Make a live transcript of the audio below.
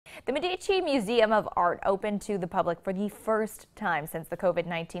The Medici Museum of Art opened to the public for the first time since the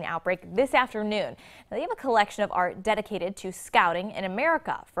COVID-19 outbreak this afternoon. Now, they have a collection of art dedicated to scouting in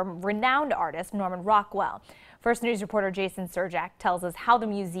America from renowned artist Norman Rockwell. First News reporter Jason Surjak tells us how the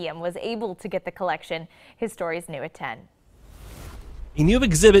museum was able to get the collection. His story is new at 10. A new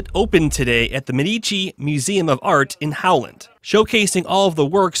exhibit opened today at the Medici Museum of Art in Howland, showcasing all of the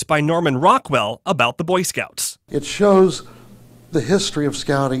works by Norman Rockwell about the Boy Scouts. It shows the history of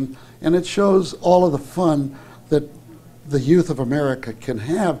scouting, and it shows all of the fun that the youth of America can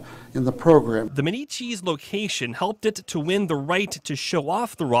have in the program. The Medici's location helped it to win the right to show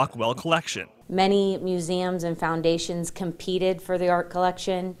off the Rockwell collection. Many museums and foundations competed for the art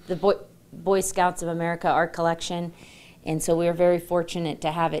collection, the Boy Scouts of America art collection, and so we were very fortunate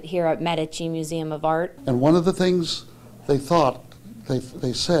to have it here at Medici Museum of Art. And one of the things they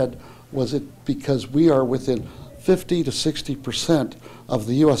said was it because we are within 50 to 60% of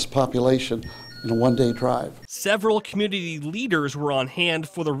the U.S. population in a one-day drive. Several community leaders were on hand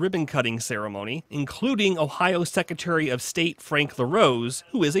for the ribbon-cutting ceremony, including Ohio Secretary of State Frank LaRose,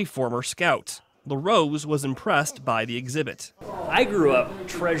 who is a former Scout. LaRose was impressed by the exhibit. I grew up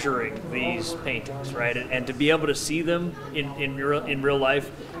treasuring these paintings, right? And to be able to see them in real life,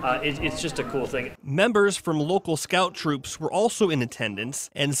 it's just a cool thing. Members from local Scout troops were also in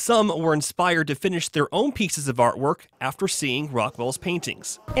attendance, and some were inspired to finish their own pieces of artwork after seeing Rockwell's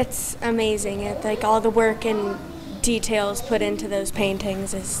paintings. It's amazing. Like all the work and details put into those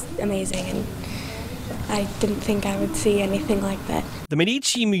paintings is amazing, and I didn't think I would see anything like that. The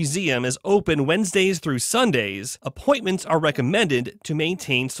Medici Museum is open Wednesdays through Sundays. Appointments are recommended to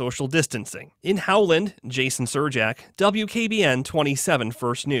maintain social distancing. In Howland, Jason Surjak, WKBN 27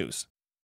 First News.